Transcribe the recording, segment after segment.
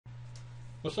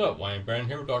What's up, Wayne Barron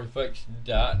here with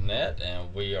Audio-Technica,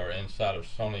 and we are inside of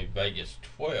Sony Vegas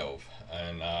 12.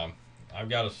 And I've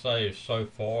got to say, so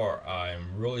far,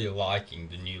 I'm really liking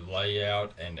the new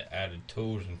layout and the added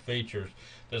tools and features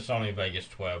that Sony Vegas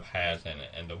 12 has in it.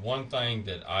 And the one thing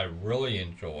that I really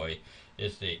enjoy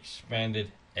is the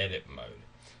expanded edit mode.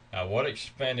 Now, what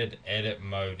expanded edit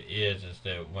mode is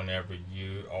that whenever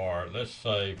you are, let's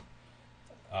say,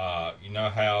 you know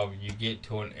how you get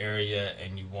to an area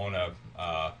and you want to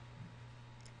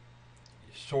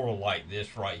sort of like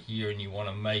this right here, and you want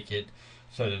to make it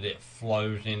so that it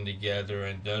flows in together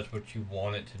and does what you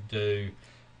want it to do,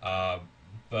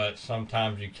 but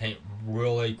sometimes you can't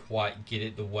really quite get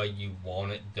it the way you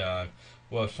want it done.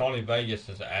 Well, Sony Vegas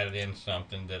has added in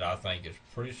something that I think is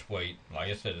pretty sweet. Like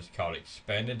I said, it's called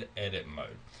expanded edit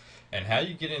mode. And how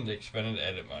you get into expanded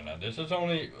edit mode. Now, this is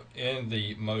only in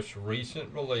the most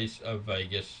recent release of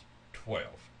Vegas 12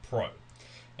 Pro.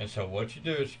 And so what you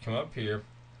do is you come up here,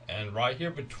 and right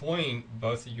here between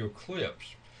both of your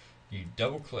clips, you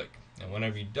double click. And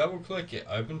whenever you double click, it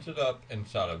opens it up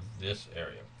inside of this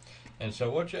area. And so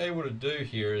what you're able to do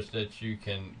here is that you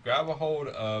can grab a hold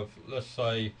of, let's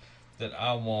say that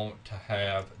I want to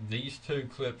have these two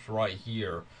clips right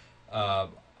here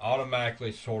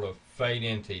automatically sort of fade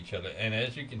into each other. And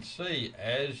as you can see,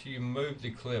 as you move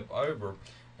the clip over,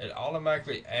 it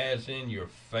automatically adds in your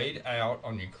fade out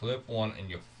on your clip 1 and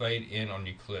your fade in on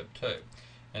your clip 2.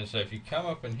 And so if you come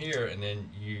up in here and then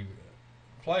you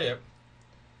play it,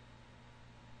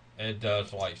 it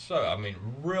does like so. I mean,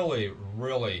 really,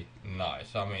 really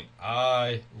nice. I mean,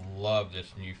 I love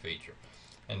this new feature.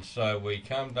 And so we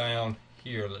come down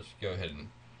here. Let's go ahead and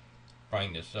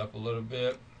bring this up a little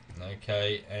bit.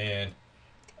 Okay, and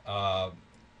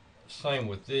same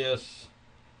with this.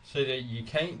 See that you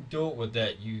can't do it with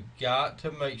that. You got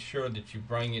to make sure that you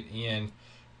bring it in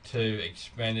to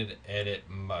expanded edit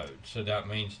mode. So that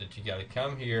means that you got to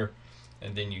come here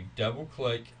and then you double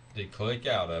click the click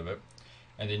out of it,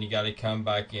 and then you got to come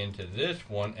back into this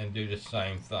one and do the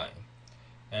same thing.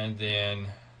 And then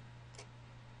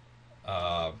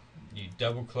you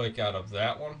double click out of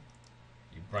that one,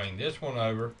 you bring this one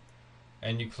over,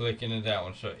 and you click into that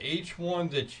one. So each one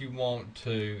that you want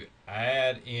to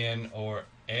add in or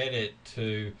edit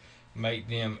to make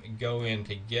them go in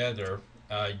together,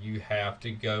 you have to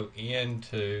go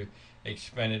into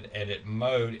expanded edit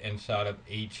mode inside of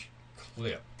each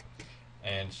clip.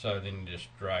 And so then you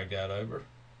just drag that over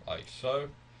like so,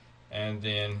 and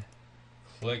then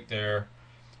click there.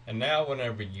 And now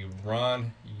whenever you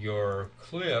run your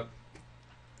clip,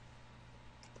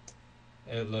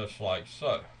 it looks like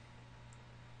so.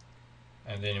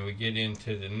 And then we get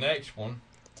into the next one.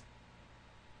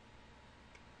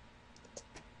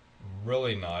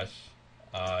 Really nice.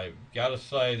 I gotta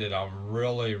say that I'm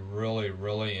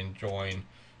really enjoying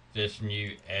this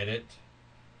new edit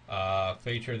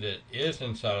feature that is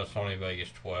inside of Sony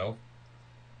Vegas 12.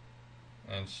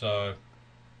 And so,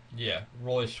 yeah,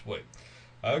 really sweet.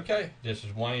 Okay, this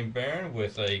is Wayne Barron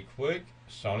with a quick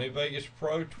Sony Vegas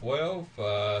Pro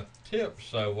 12 tip.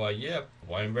 So, yeah,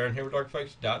 Wayne Barron here with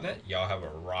Audio-Technica.net. Y'all have a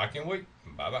rocking week.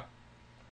 Bye-bye.